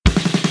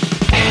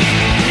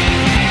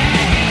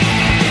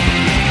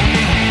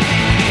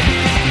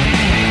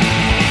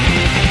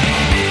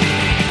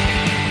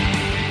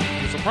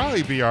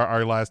likely be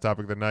our last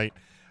topic of the night.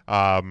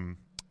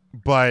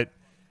 But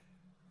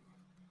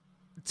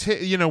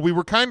we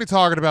were kind of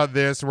talking about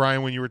this,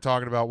 Ryan, when you were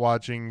talking about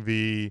watching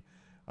the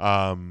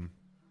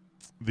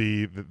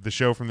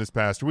show from this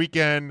past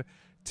weekend.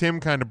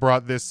 Tim kind of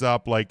brought this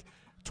up, like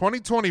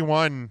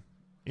 2021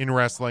 in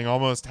wrestling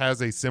almost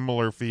has a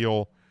similar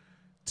feel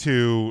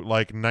to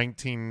like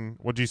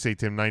what'd you say,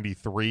 Tim,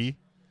 93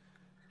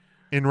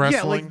 in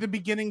wrestling? Yeah, like the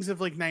beginnings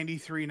of like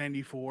 93,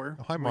 94.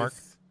 Oh, hi, Mark.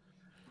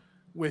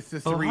 With the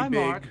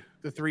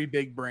three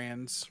big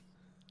brands.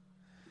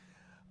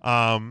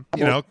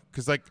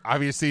 Because like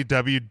obviously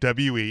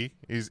WWE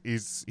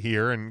is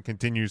here and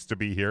continues to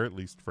be here, at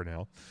least for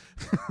now.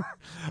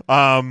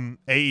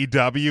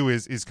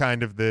 AEW is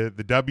kind of the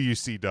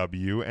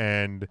WCW,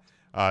 and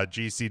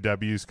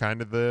GCW is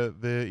kind of the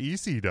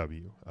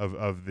ECW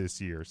of this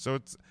year. So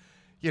it's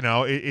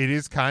it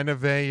is kind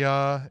of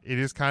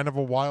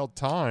a wild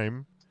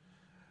time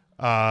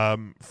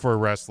for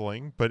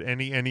wrestling. But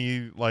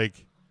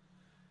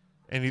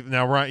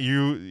now,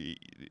 Ryan,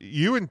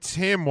 you and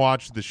Tim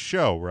watched the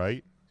show,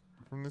 right,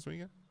 from this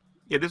weekend?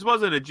 Yeah, this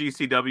wasn't a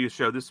GCW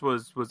show. This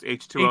was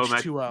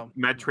H2O.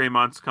 Matt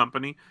Tremont's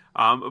company.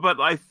 But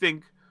I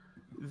think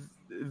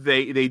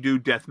they do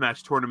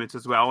deathmatch tournaments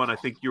as well, and I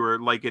think you were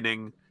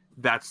likening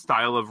that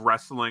style of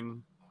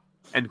wrestling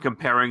and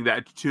comparing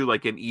that to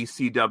like an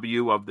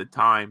ECW of the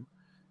time.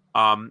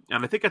 And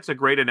I think that's a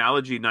great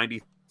analogy,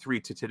 93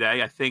 to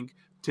today. I think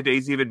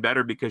today's even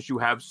better because you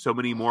have so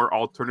many more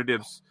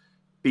alternatives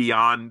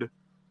beyond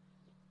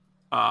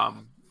a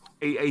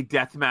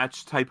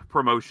deathmatch type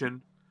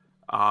promotion,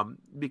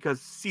 because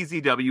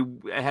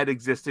CZW had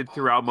existed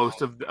throughout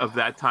most of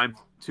that time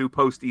to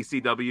post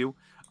ECW,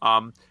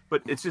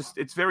 but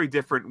it's very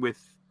different with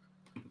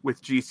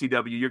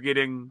GCW. You're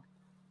getting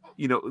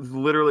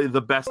literally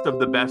the best of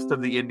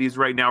the indies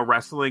right now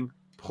wrestling,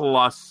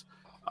 plus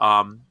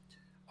a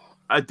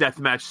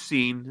deathmatch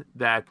scene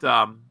that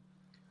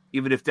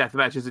even if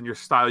deathmatch isn't your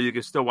style, you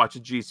can still watch a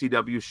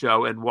GCW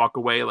show and walk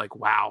away like,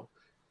 wow,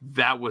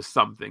 that was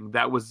something.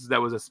 That was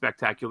a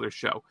spectacular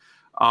show.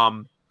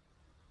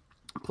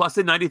 Plus,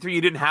 in 93,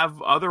 you didn't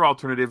have other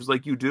alternatives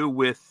like you do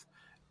with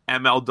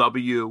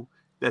MLW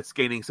that's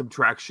gaining some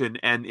traction,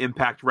 and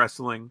Impact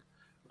Wrestling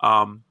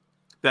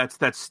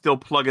that's still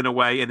plugging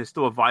away and is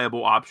still a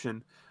viable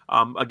option.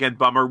 Again,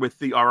 bummer with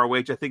the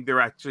ROH. I think they're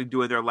actually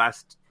doing their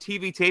last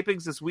TV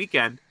tapings this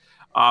weekend.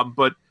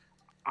 But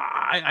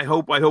I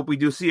hope we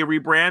do see a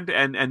rebrand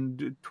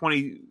and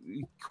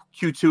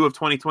Q2 of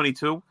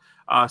 2022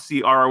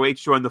 see ROH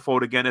join the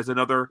fold again as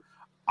another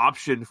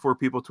option for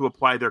people to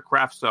apply their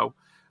craft. So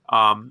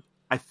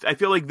I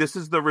feel like this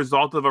is the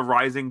result of a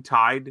rising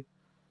tide,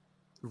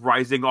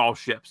 rising all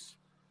ships,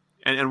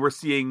 and we're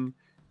seeing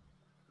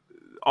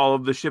all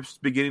of the ships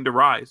beginning to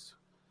rise.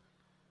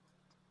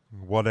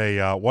 What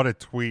a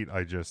tweet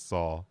I just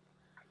saw.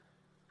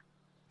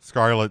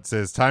 Scarlett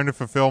says, "Time to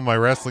fulfill my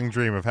wrestling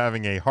dream of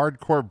having a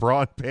hardcore bra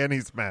and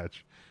panties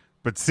match.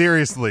 But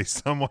seriously,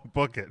 someone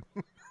book it."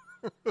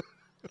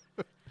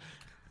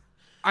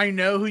 I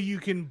know who you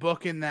can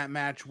book in that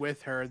match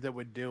with her that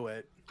would do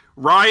it.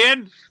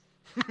 Ryan?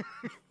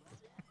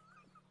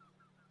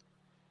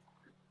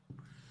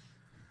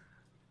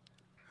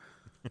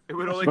 It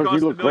would only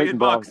cost $1 million.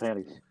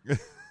 $1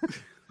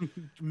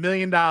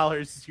 million.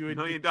 $1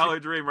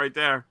 million dream right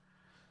there.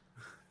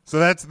 So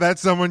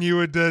that's someone you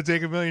would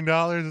take $1 million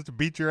to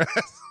beat your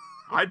ass?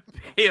 I'd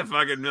pay a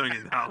fucking $1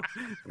 million.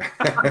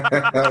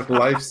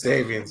 Life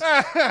savings.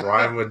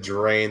 Ryan would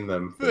drain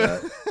them for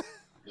that.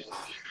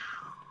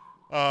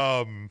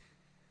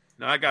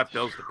 No, I got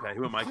bills to pay.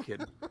 Who am I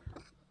kidding?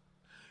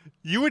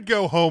 You would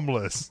go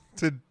homeless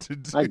to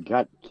I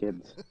got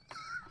kids.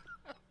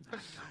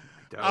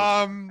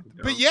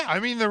 But yeah, I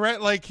mean the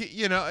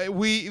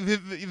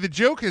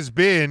joke has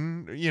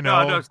been,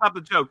 No, stop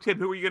the joke. Tim,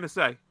 who were you going to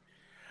say?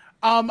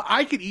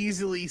 I could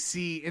easily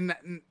see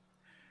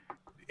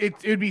it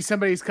would be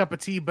somebody's cup of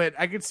tea, but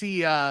I could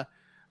see the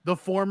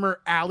former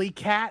Alley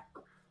Catch.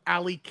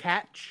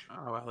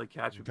 Oh, Alley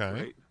Catch would be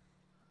great.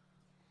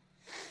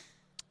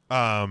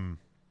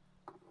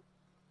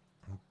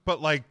 But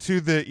like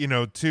to the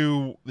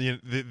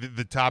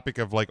topic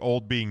of like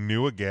old being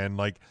new again,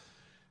 like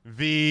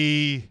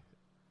the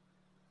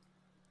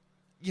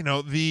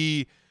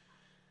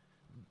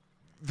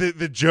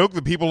joke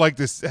that people like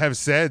to have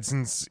said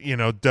since since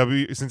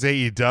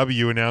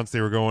AEW announced they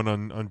were going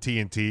on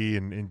TNT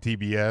and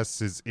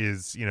TBS is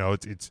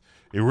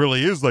it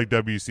really is like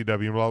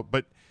WCW,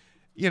 but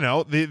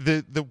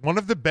the one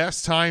of the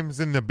best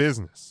times in the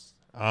business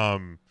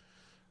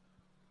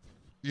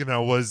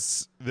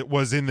was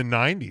in the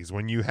 90s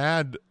when you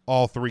had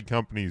all three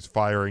companies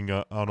firing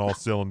on all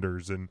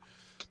cylinders, and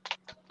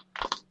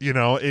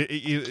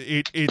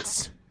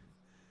it's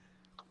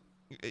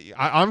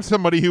I'm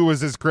somebody who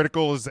was as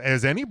critical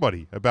as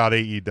anybody about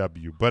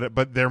AEW,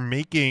 but they're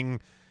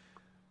making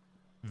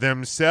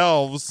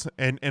themselves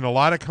and a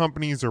lot of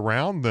companies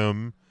around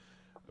them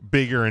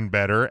bigger and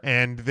better,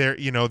 and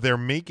they're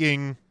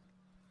making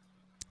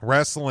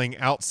wrestling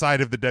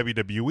outside of the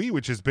WWE,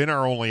 which has been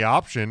our only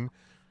option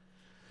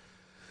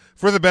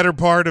for the better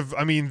part of,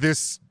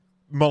 this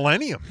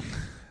millennium.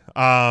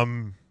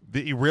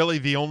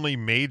 The only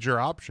major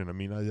option. I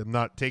mean, I'm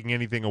not taking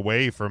anything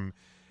away from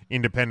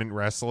independent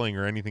wrestling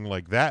or anything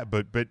like that,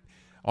 but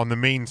on the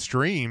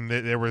mainstream,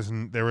 there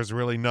was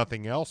really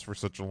nothing else for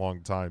such a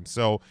long time.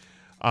 So,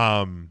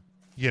 having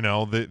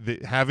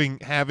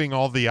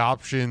all the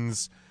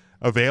options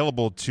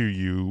available to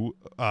you,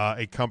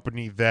 a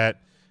company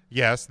that,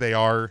 yes, they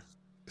are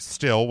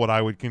still what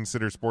I would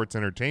consider sports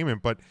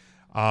entertainment, but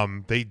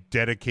they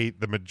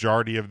dedicate the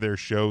majority of their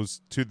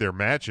shows to their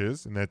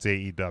matches, and that's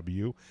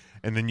AEW.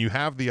 And then you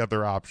have the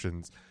other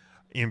options,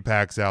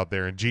 Impact's out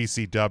there, and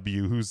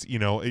GCW, who's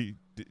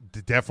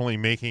definitely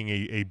making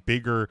a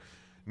bigger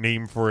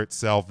name for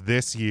itself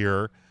this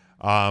year.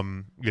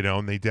 And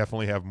they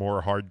definitely have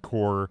more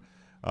hardcore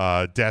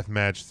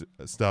deathmatch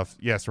stuff.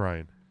 Yes,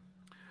 Ryan.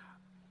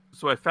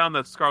 So I found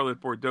that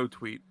Scarlett Bordeaux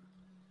tweet,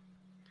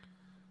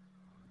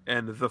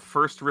 and the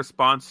first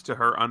response to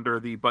her under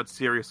the "But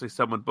seriously,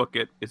 someone book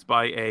it" is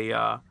by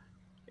a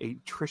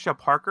Trisha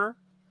Parker.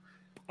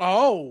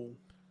 Oh,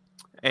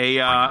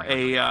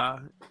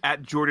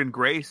 at Jordan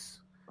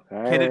Grace.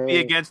 Hey. Can it be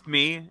against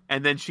me?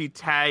 And then she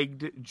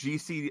tagged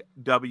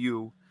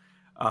GCW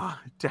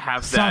to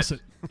have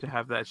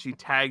that. She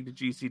tagged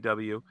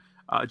GCW.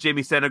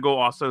 Jamie Senegal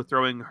also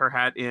throwing her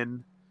hat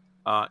in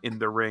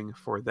the ring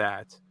for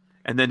that.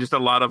 And then just a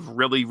lot of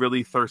really,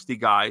 really thirsty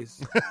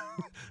guys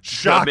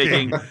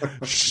making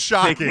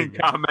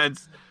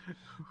comments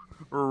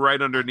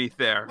right underneath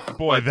there.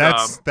 Boy,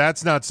 but,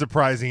 that's not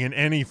surprising in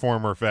any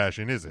form or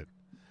fashion, is it?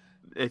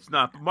 It's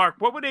not. Mark,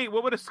 what would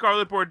a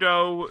Scarlett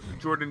Bordeaux,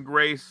 Jordan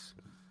Grace,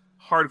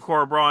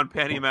 hardcore bra and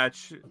panty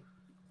match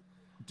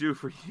do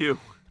for you?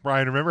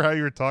 Brian, remember how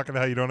you were talking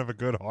about how you don't have a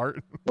good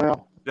heart?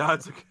 Well,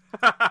 that's okay.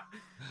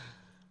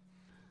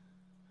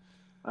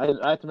 I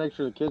had to make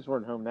sure the kids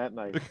weren't home that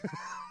night.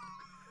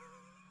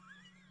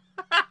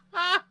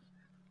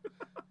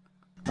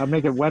 I'll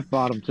make it wet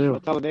bottom too. I'll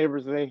tell the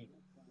neighbors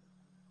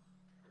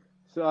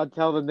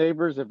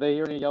if they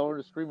hear any yelling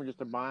or screaming, just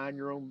to mind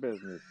your own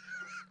business.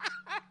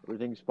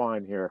 Everything's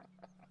fine here.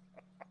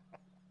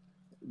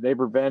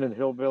 Neighbor Ben and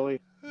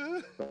Hillbilly,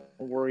 don't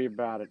worry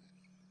about it.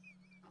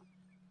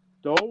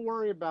 Don't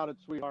worry about it,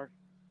 sweetheart.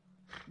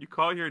 You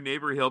call your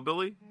neighbor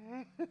Hillbilly?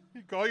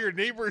 You call your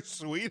neighbor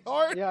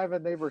sweetheart? Yeah, I have a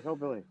neighbor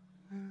Hillbilly.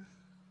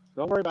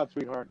 Don't worry about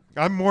sweetheart.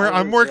 I'm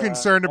more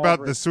concerned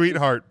about the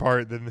sweetheart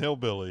part than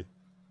Hillbilly.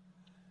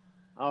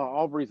 Oh,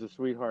 Aubrey's a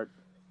sweetheart.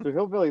 So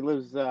Hillbilly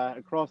lives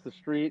across the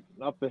street,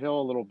 up the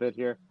hill a little bit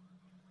here.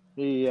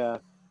 He's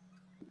a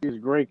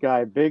great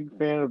guy. Big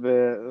fan of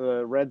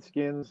the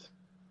Redskins.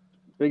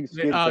 Big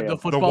Skid fan.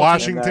 The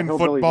Washington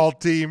football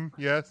team,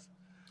 yes.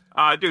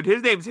 Dude,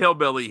 his name's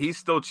Hillbilly. He's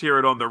still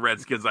cheering on the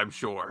Redskins, I'm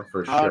sure.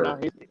 For sure. No,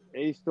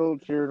 he's still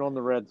cheering on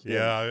the Redskins.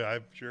 Yeah,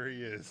 I'm sure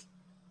he is.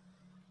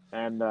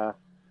 And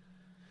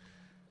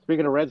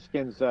speaking of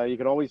Redskins, you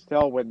can always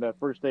tell when the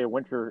first day of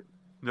winter.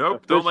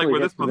 Nope, don't like where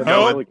this one's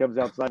going. He comes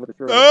outside with a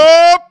shirt.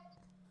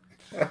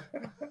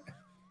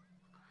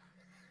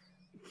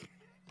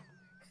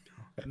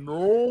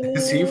 No.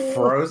 Is he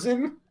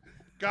frozen?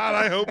 God,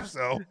 I hope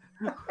so.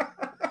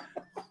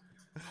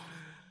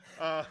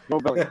 No,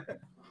 Billy.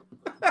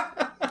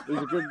 He's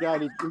a good guy.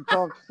 He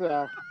talks. He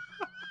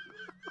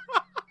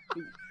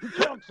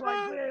talks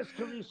like this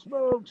because he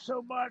smokes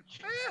so much.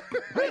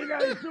 How you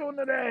guys doing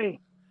today?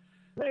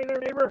 Hey there,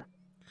 neighbor.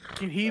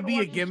 Can he be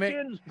a gimmick?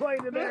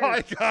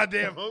 I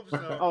goddamn hope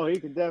so. Oh, he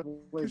can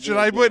definitely. Should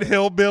I put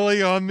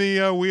Hillbilly on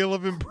the wheel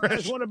of impression?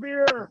 Just want a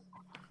beer.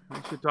 We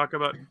should talk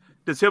about.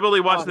 Does Hillbilly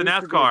watch the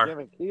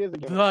NASCAR? He is a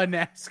gimmick. The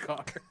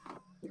NASCAR.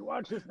 He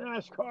watches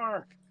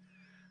NASCAR.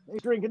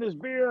 He's drinking his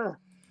beer.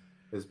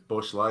 His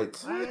Busch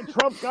Lights. And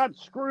Trump got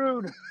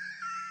screwed.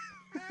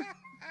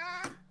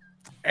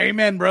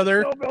 Amen,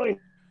 brother. Hillbilly.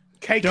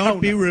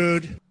 Don't be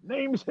rude.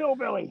 Name's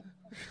Hillbilly.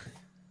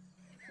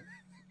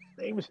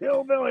 Name's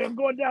Hillbilly. I'm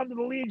going down to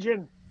the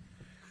Legion.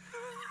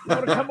 You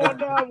want to come on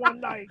down one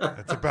night?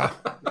 That's about.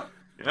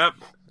 Yep.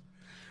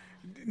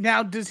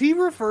 Now, does he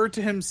refer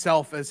to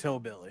himself as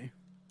Hillbilly?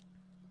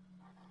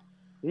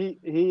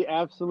 He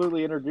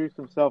absolutely introduced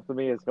himself to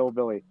me as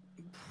Hillbilly.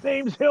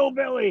 Name's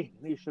Hillbilly.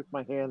 And he shook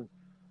my hand.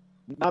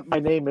 Not my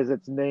name,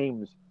 it's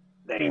names.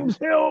 Name's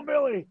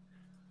Hillbilly.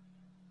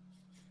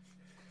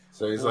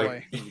 So he's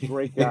Boy. like,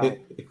 Great guy.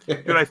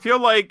 Dude, I feel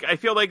like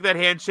that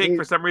handshake,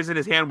 for some reason,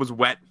 his hand was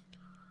wet.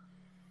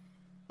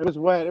 It was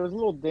wet. It was a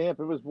little damp.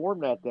 It was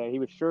warm that day. He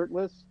was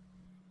shirtless,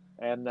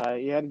 and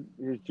he had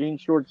his jean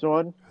shorts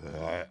on,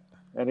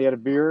 and he had a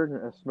beer and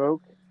a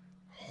smoke.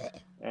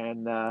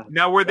 And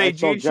now, were they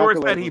jean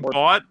shorts that he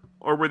bought,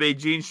 or were they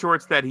jean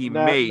shorts that he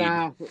made?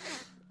 Nah,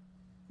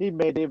 he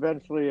made.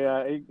 Eventually,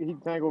 he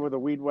tangled with a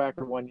weed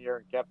whacker one year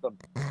and kept them.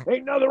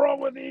 Ain't nothing wrong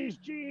with these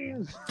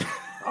jeans.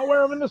 I'll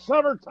wear them in the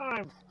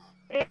summertime.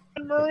 Anne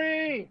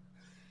Marie.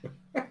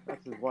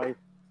 That's his wife,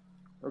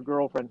 or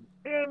girlfriend.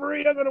 Anne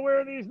Marie, I'm going to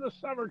wear these in the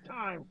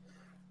summertime.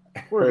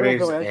 Her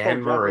name's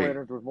Anne Marie.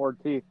 With more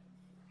teeth.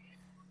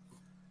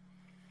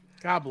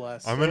 God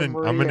bless. I'm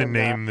gonna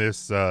name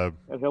this a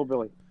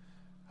Hillbilly.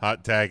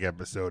 Hot tag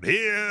episode.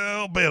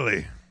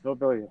 Hillbilly.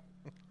 Hillbilly.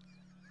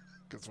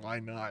 Because why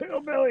not?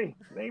 Hillbilly.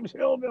 Name's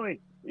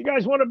Hillbilly. You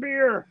guys want a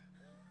beer?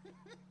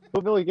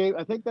 Hillbilly gave.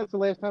 I think that's the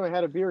last time I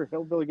had a beer.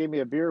 Hillbilly gave me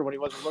a beer when he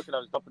wasn't looking. I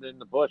was dumping it in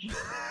the bush.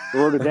 The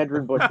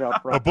rhododendron bush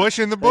out front. A bush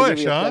in the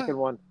bush, huh? Second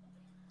one.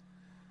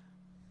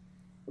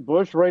 A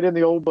bush right in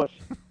the old bush.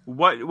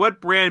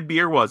 What brand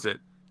beer was it?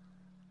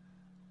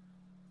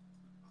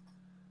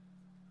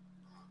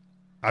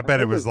 I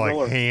bet it was like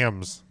Miller.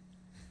 Hams.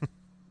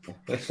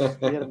 He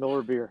had a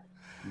Miller beer.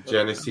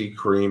 Genesee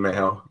Cream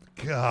Ale.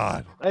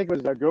 God. I think it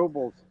was a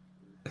Goebbels.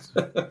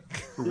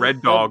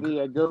 Red Dog.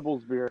 The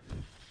Goebbels beer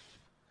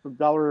from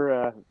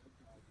Dollar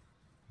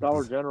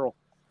General.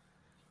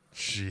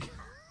 Gee.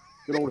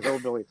 Good old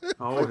Hillbilly.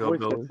 Oh,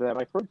 Hillbilly.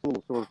 My throat's a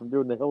little sore from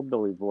doing the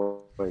Hillbilly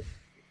voice.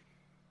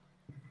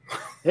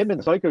 Him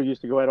and Psycho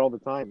used to go out all the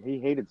time. He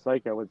hated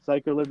Psycho. When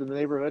Psycho lived in the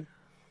neighborhood,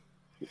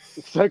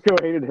 Psycho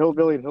hated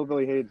Hillbilly and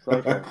Hillbilly hated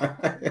Psycho.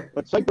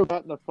 But Psycho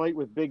got in a fight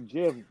with Big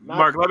Jim.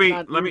 Mark, let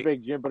me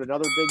Big Jim, but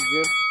another Big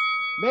Jim.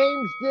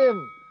 Name's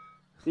Jim.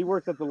 He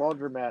works at the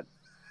laundromat.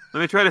 Let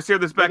me try to steer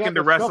this back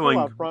into wrestling.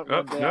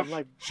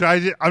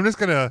 I'm just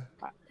gonna.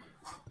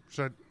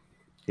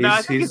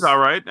 I think he's all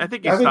right. I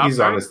think he's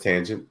on his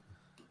tangent.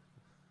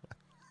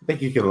 I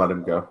think you can let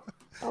him go.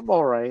 I'm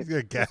all right. He's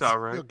gonna guess. It's all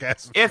right.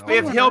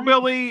 If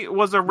Hillbilly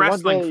was a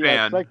wrestling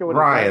fan,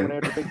 Ryan,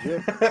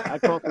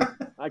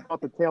 I caught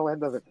the tail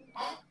end of it.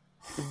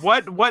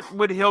 What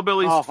would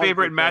Hillbilly's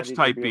favorite match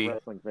type be?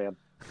 Wrestling fan.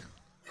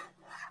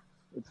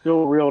 It's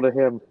still real to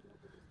him.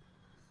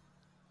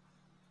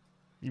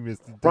 You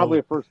missed it. Probably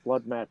a first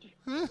blood match,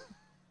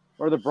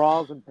 or the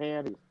bras and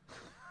panties.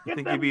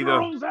 Get them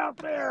girls out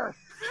there.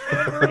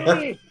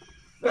 The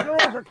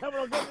girls are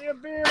coming to get me a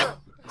beer.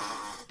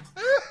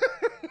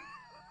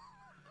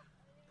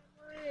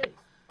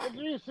 Did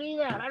you see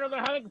that? I don't know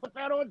how they can put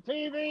that on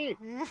TV.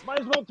 Might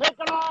as well take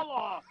it all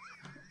off.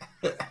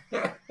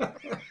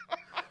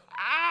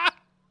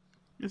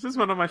 This is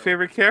one of my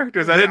favorite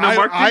characters. I didn't know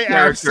Mark I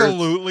characters.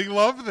 Absolutely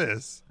love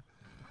this.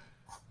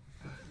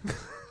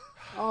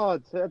 Oh,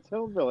 it's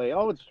Hillbilly.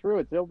 Oh, it's true.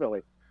 It's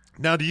Hillbilly.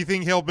 Now, do you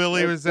think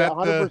Hillbilly was at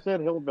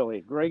 100%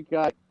 Hillbilly? Great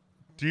guy.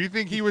 Do you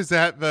think he was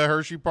at the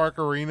Hershey Park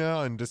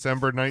Arena in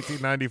December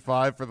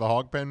 1995 for the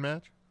Hog Pen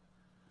match?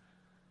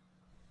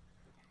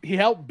 He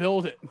helped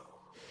build it.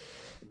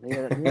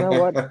 Yeah, you know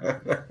what?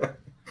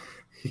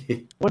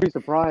 Wouldn't be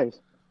surprised.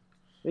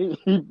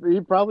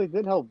 He probably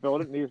did help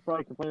build it, and he was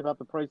probably complaining about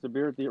the price of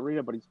beer at the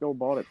arena, but he still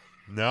bought it.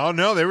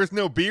 No, there was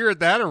no beer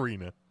at that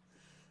arena.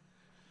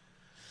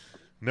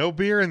 No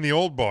beer in the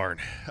old barn.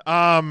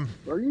 Are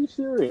you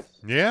serious?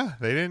 Yeah,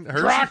 they didn't.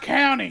 Dry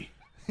County.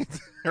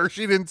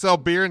 Hershey didn't sell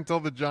beer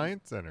until the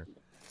Giant Center.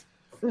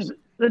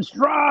 It's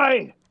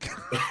dry.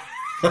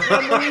 Jesus,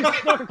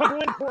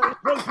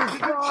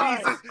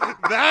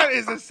 that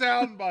is a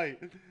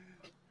soundbite.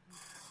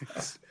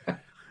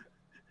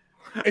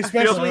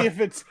 Especially if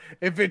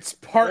it's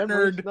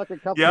partnered.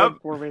 Yep.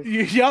 For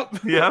me. Yep.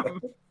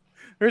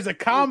 There's a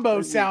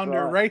combo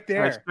sounder right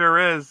there.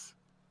 There is.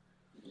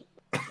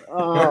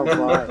 Oh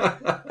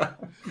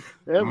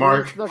my.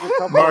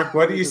 Mark,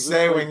 what do you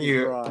say when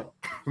you?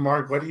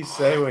 Mark, what do you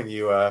say when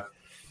you? Or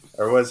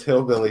what does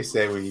Hillbilly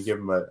say when you give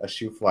him a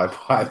shoe fly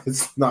pie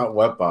that's not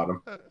wet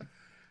bottom?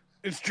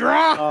 It's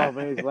dry. Oh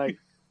man, he's like,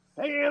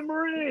 hey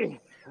Anne-Marie,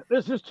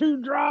 this is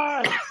too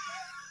dry.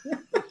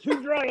 It's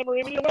too dry,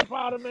 Anne-Marie. We need a wet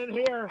bottom in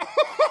here.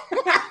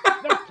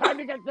 Next time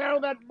you get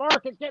down that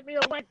market, get me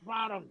a wet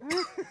bottom.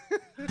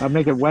 I'll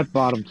make it wet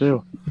bottom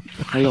too.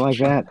 How you like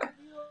that?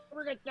 You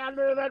ever get down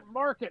there to that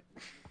market?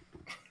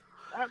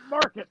 That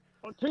market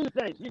on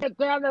Tuesdays. You get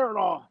down there at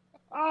all.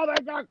 Oh,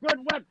 they got good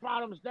wet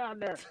bottoms down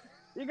there.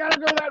 You got to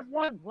go to that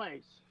one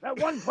place. That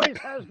one place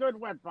has good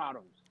wet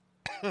bottoms.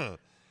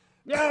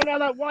 Yeah, now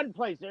that one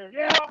place there.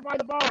 Yeah, up by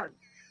the barn.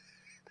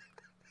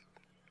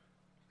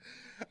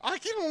 I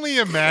can only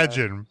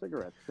imagine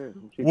cigarettes too.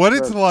 What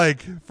it's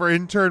like for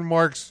intern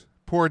Mark's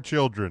poor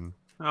children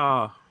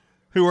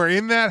who are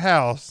in that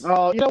house.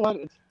 Oh, you know what?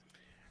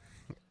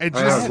 And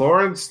just,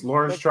 Lauren's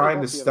trying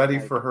to study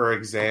for her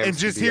exams. And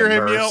just hear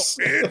him yell,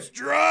 "It's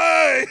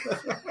dry!"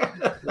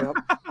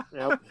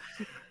 Yep.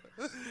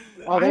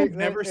 I've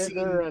never seen.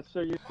 They're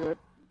so used to it.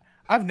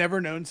 I've never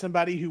known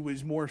somebody who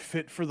was more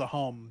fit for the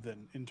home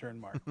than intern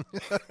Mark. I'm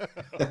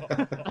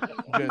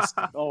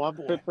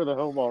fit for the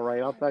home, all right.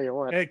 I'll tell you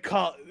what. They'd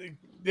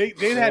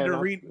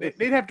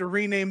have to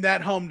rename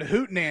that home to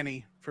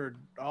Hootenanny for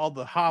all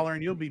the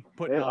hollering you'll be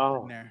putting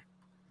up in there.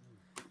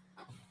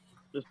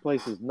 This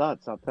place is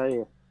nuts, I'll tell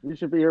you. You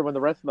should be here when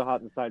the rest of the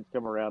hot and sides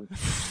come around.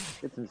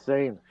 It's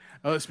insane.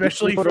 Oh,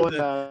 especially for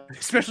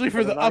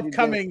the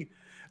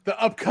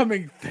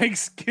upcoming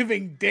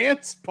Thanksgiving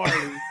dance party.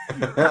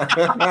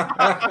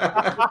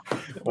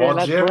 Well,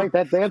 that's Jim, right.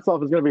 That dance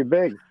off is going to be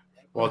big.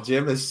 Well,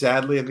 Jim is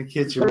sadly in the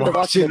kitchen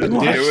watching the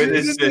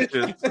dishes.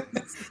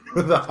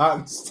 The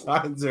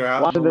Hottensteins are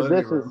out watching in the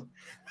dishes. room.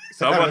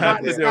 Someone had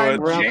to do it.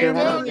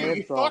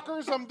 You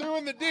fuckers, I'm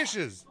doing the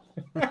dishes.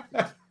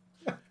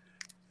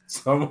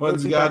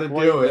 Someone's got to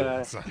do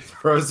it.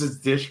 Throws his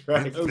dish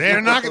rag.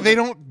 They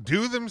don't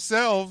do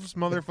themselves,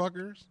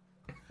 motherfuckers.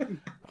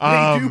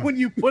 They do when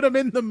you put them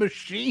in the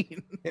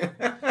machine.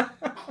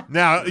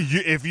 Now,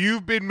 if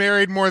you've been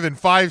married more than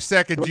 5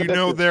 seconds, you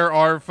know there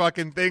are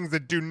fucking things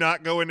that do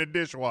not go in a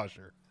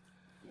dishwasher.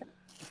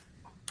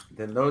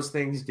 Then those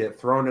things get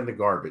thrown in the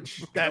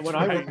garbage. When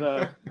I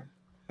was,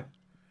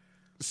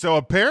 so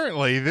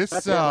apparently this.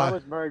 When I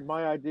was married,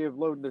 my idea of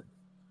loading the.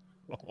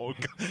 Oh,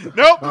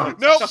 God.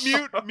 Nope.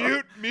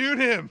 Mute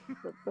him.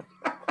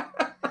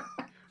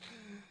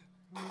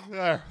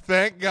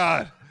 Thank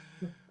God.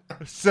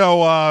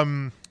 So,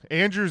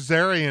 Andrew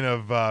Zarian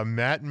of the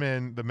Mat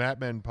Men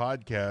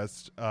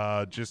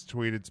podcast just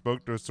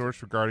spoke to a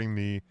source regarding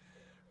the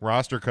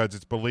roster cuts.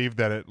 It's believed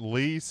that at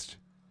least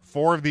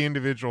 4 of the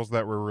individuals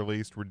that were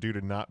released were due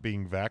to not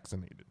being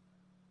vaccinated.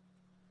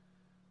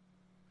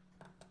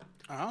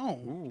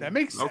 Oh, that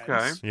makes sense.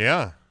 Okay.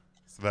 Yeah.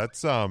 So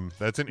that's an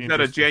interesting. Is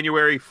that a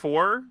January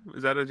 4?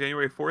 Is that a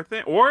January 4th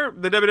thing? Or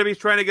the WWE's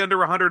trying to get under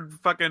 100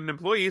 fucking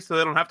employees so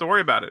they don't have to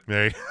worry about it.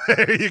 There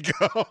you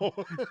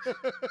go.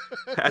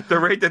 At the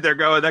rate that they're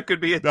going, that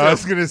could be it. I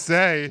was gonna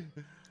say.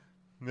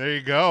 There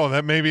you go.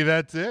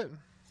 That's it.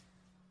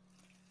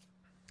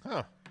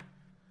 Huh.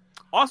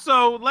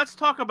 Also, let's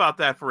talk about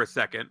that for a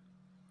second.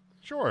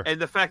 Sure.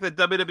 And the fact that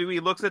WWE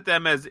looks at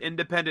them as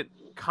independent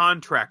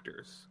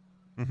contractors.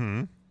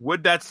 Mm-hmm.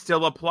 Would that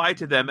still apply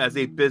to them as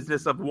a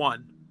business of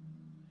one?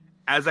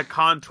 As a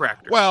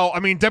contractor? Well, I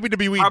mean,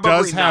 WWE Probably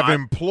does have not.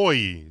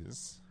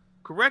 employees.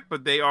 Correct,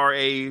 but they are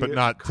But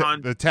not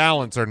the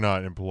talents are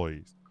not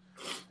employees.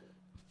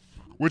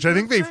 Which I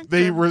think they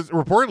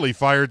reportedly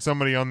fired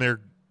somebody on their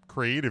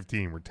creative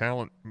team or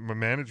talent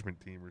management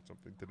team or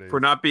something today. For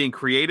not being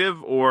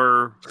creative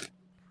or...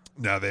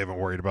 No, they haven't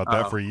worried about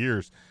that for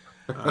years.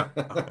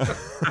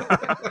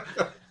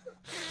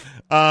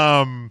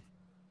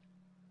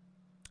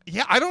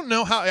 Yeah, I don't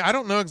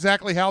know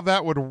exactly how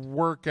that would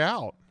work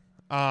out.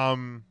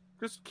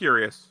 Just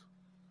curious.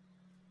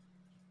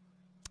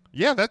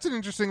 Yeah, that's an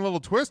interesting little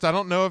twist. I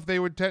don't know if they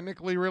would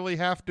technically really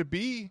have to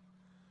be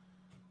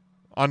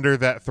under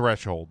that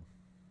threshold.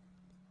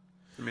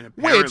 I mean,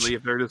 apparently,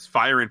 if they're just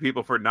firing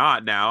people for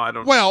not now, I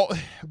don't. Well,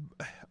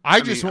 I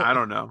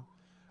don't know.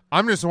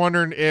 I'm just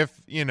wondering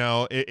if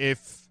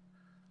if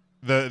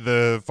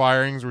the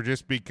firings were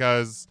just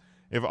because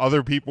if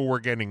other people were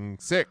getting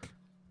sick.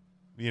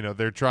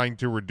 They're trying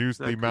to reduce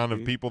the amount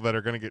of people that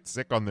are going to get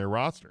sick on their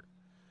roster.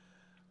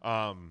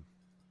 Sean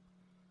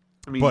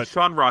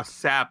Ross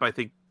Sapp, I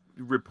think,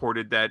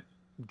 reported that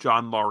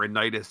John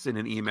Laurinaitis in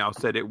an email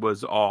said it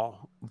was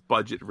all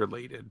budget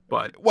related.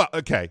 But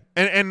okay,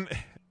 and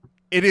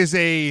it is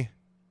 100%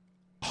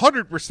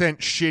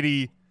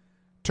 shitty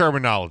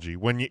terminology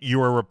when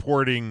you are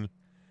reporting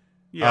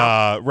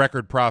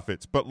record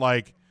profits. But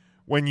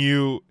when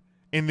you,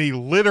 in the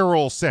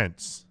literal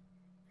sense.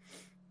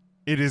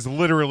 It is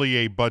literally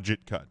a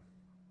budget cut.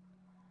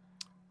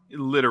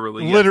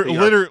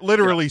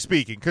 Literally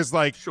speaking, because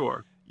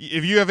sure,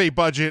 if you have a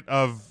budget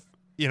of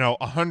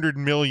 $100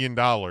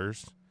 million,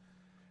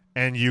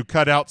 and you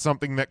cut out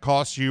something that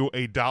costs you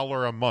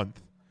 $1 a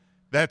month,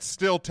 that's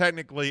still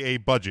technically a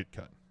budget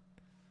cut.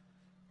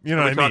 You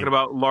know what I mean? Talking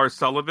about Lars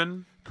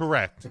Sullivan.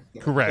 Correct.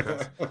 You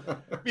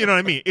know what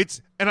I mean?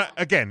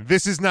 Again,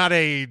 this is not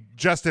a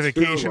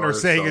justification or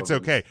saying it's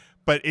okay,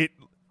 but it.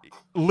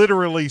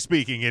 Literally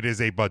speaking, it is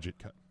a budget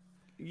cut.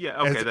 Yeah,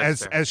 okay,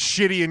 as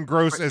shitty and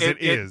gross as it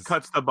is. It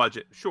cuts the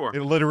budget, sure.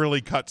 It literally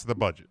cuts the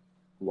budget.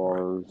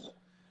 Lars.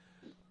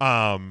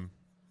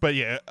 But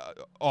yeah,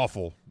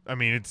 awful. I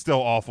mean, it's still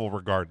awful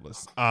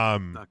regardless.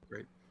 Not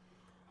great.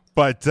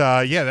 But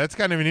yeah, that's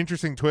kind of an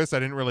interesting twist I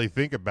didn't really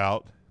think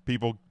about.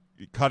 People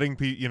cutting,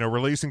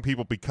 releasing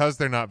people because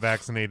they're not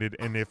vaccinated,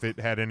 and if it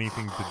had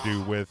anything to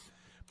do with.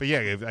 But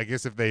yeah, I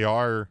guess if they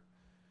are.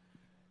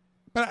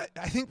 But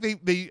I think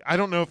they I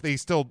don't know if they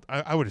still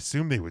I would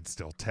assume they would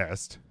still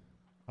test,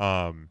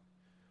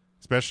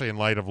 especially in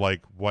light of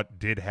what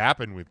did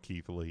happen with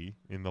Keith Lee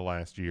in the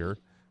last year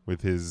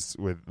with his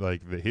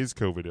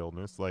COVID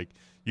illness.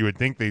 You would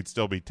think they'd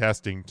still be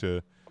testing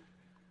to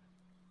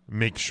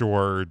make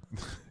sure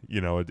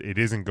it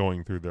isn't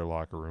going through their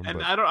locker room.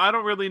 And I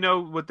don't really know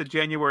what the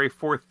January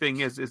 4th thing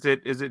is. Is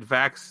it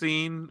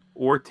vaccine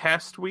or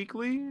test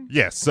weekly?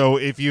 Yes. So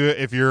if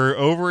you're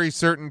over a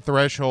certain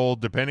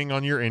threshold, depending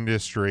on your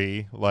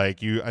industry, I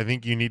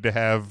think you need to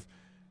have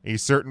a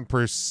certain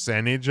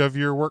percentage of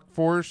your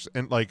workforce,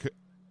 and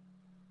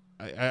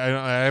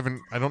I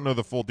don't know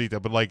the full detail,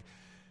 but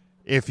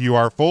if you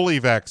are fully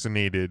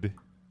vaccinated,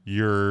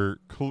 you're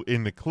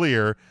in the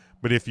clear.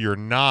 But if you're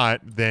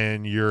not,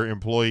 then your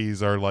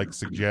employees are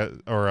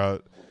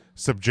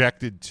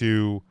subjected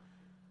to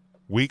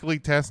weekly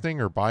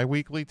testing or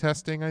bi-weekly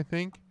testing, I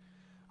think.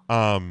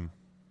 But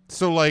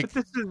this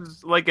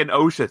is like an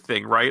OSHA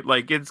thing, right?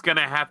 It's going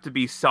to have to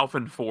be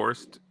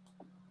self-enforced,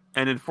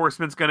 and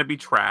enforcement's going to be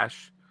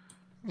trash.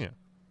 Yeah.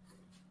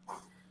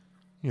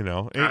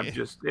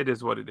 It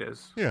is what it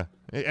is. Yeah.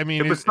 I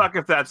mean, it would suck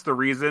if that's the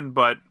reason,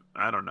 but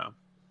I don't know.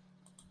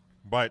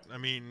 But I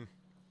mean,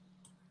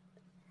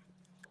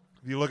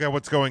 If you look at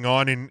what's going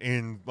on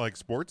in like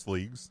sports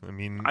leagues, I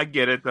mean, I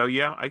get it though.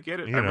 Yeah, I get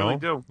it. I really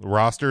do.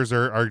 Rosters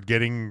are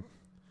getting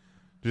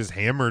just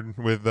hammered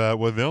with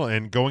villain,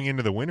 and going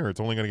into the winter, it's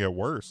only going to get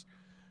worse,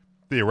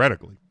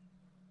 theoretically.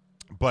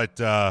 But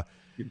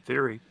in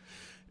theory,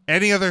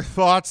 any other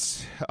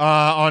thoughts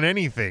on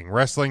anything?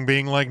 Wrestling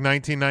being like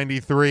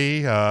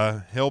 1993,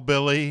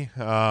 hillbilly,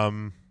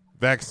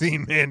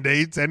 vaccine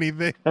mandates,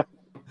 anything?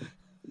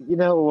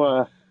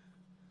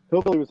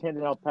 Hillbilly was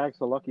handing out packs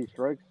of Lucky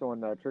Strikes on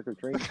trick or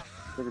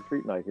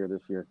treat night here this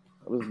year.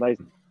 It was nice.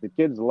 The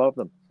kids loved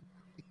them.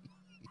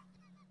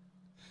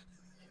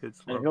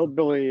 And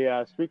Hillbilly,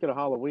 speaking of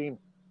Halloween,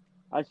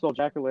 I saw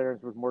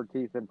jack-o'-lanterns with more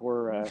teeth than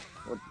what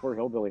poor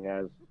Hillbilly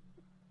has.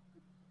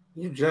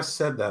 You just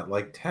said that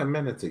like 10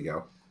 minutes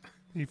ago.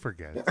 He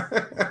forgets.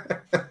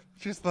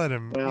 Just let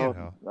him.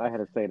 Well, I had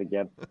to say it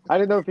again. I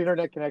didn't know if the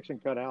internet connection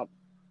cut out.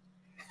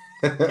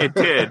 It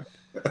did.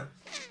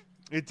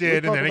 It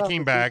did, and then it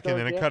came back, and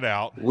then it cut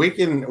out. We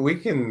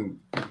can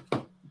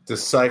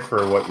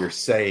decipher what you're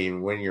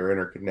saying when your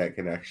internet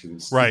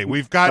connections. Right,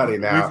 we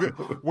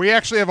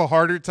actually have a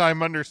harder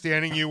time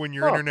understanding you when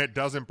your internet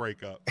doesn't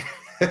break up.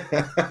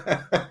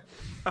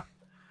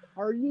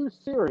 Are you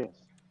serious?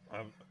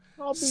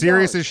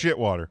 Serious as shit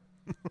water.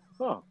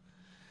 Huh.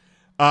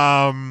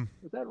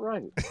 Is that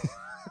right?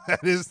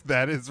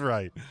 that is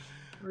right.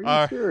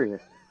 Are you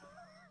serious?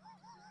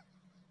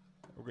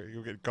 Okay,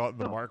 you'll get caught in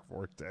the Mark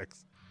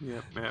vortex.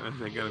 Yeah, man,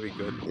 they're gonna be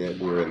good. Yeah,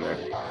 you're in there.